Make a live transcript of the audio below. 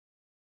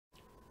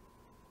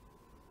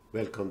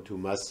Welcome to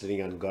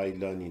Mastering and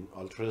Guideline in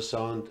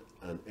Ultrasound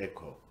and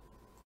Echo.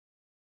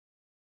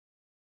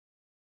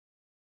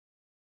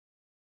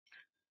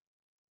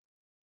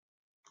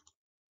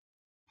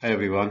 Hi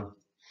everyone.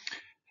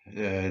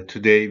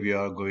 Today we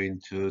are going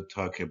to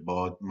talk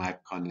about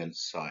McConnell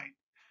sign.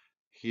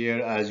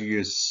 Here, as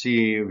you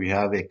see, we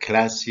have a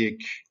classic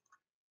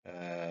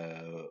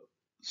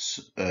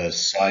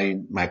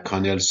sign,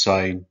 McConnell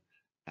sign,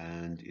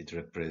 and it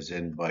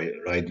represented by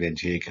right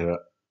ventricle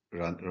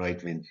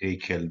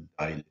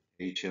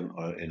dilation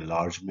or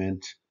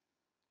enlargement,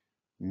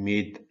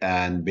 mid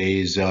and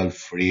basal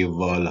free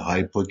wall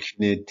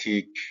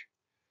hypokinetic,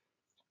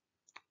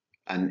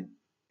 and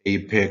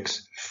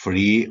apex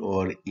free,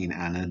 or in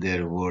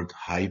another word,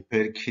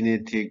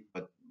 hyperkinetic,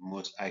 but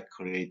most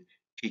accurate,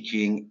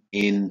 kicking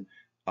in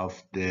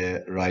of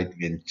the right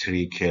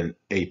ventricle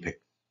apex.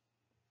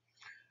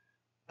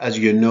 As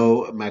you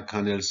know,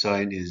 McConnell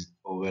sign is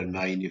over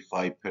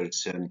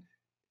 95%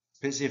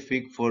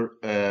 specific for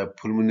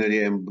pulmonary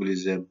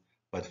embolism,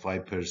 but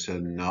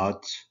 5%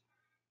 not.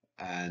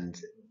 And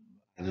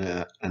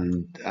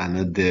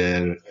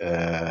another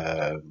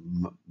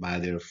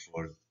matter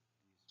for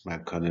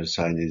McConnell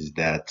sign is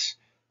that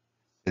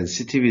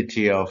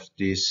sensitivity of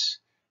this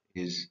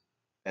is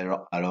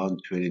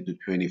around 20 to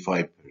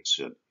 25%.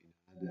 In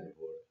other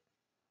words,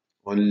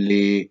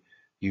 only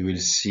you will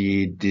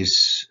see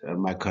this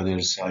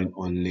McConnell sign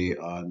only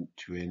on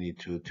 20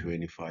 to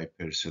 25% of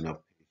patients with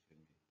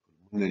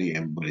pulmonary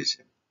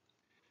embolism.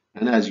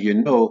 And as you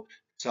know,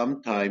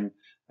 sometimes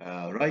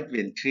right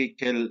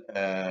ventricle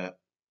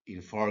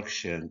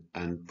infarction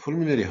and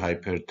pulmonary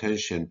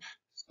hypertension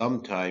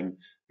sometimes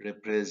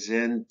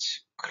represent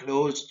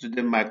close to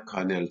the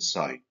McConnell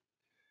sign,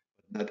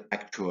 not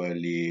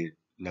actually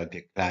like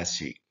a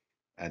classic.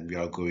 And we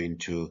are going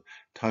to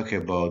talk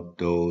about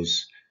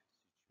those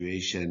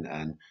situations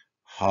and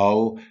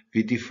how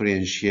we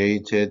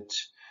differentiated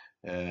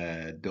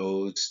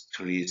those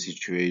three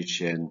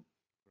situations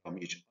from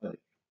each other.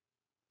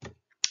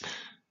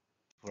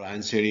 For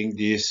answering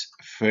this,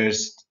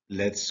 first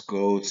let's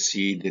go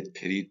see the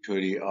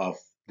territory of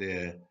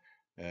the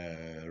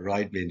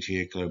right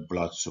ventricular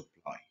blood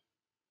supply.